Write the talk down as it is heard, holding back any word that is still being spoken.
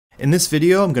In this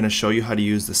video, I'm going to show you how to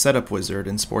use the setup wizard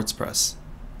in SportsPress.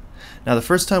 Now, the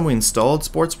first time we installed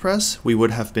SportsPress, we would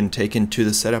have been taken to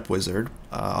the setup wizard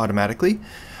automatically.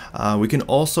 We can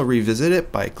also revisit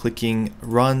it by clicking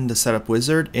Run the Setup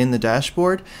Wizard in the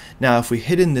dashboard. Now, if we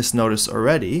hidden this notice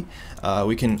already,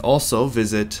 we can also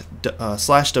visit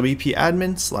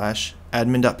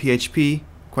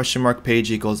 /wp-admin/admin.php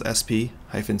 !page equals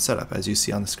sp-setup, as you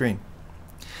see on the screen.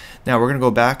 Now we're going to go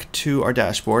back to our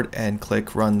dashboard and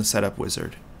click Run the Setup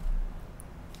Wizard.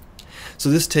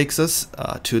 So this takes us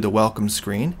to the welcome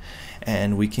screen,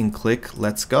 and we can click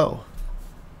Let's Go.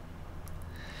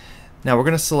 Now we're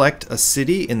going to select a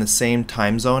city in the same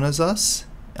time zone as us.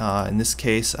 In this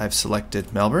case, I've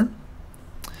selected Melbourne.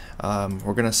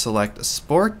 We're going to select a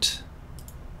sport.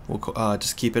 We'll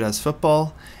just keep it as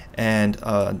football, and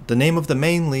the name of the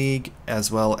main league as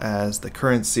well as the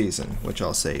current season, which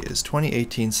I'll say is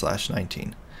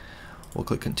 2018/19. We'll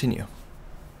click Continue.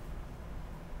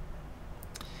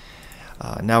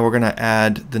 Now we're going to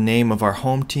add the name of our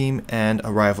home team and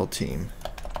a rival team.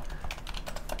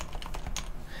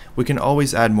 We can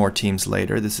always add more teams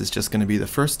later. This is just going to be the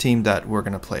first team that we're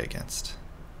going to play against.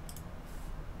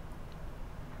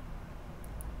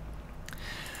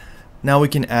 Now we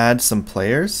can add some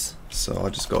players. So I'll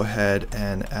just go ahead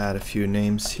and add a few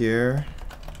names here,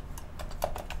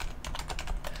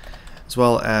 as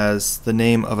well as the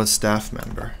name of a staff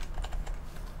member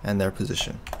and their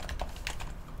position.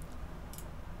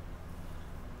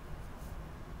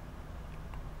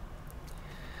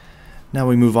 Now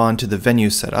we move on to the venue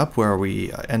setup, where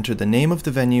we enter the name of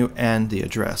the venue and the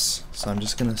address. So I'm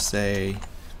just going to say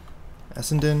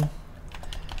Essendon,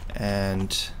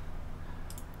 and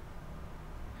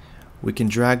we can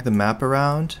drag the map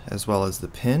around as well as the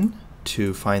pin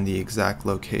to find the exact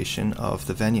location of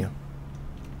the venue.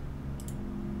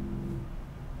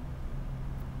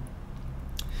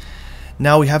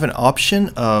 Now we have an option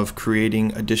of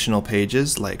creating additional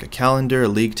pages like a calendar, a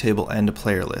league table, and a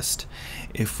player list.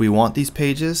 If we want these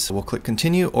pages, we'll click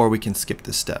Continue, or we can skip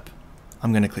this step.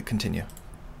 I'm going to click Continue.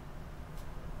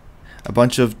 A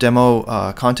bunch of demo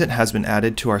content has been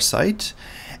added to our site,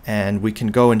 and we can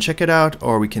go and check it out,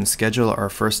 or we can schedule our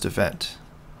first event.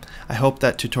 I hope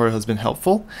that tutorial has been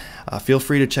helpful. Feel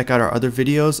free to check out our other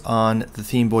videos on the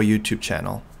ThemeBoy YouTube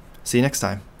channel. See you next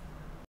time.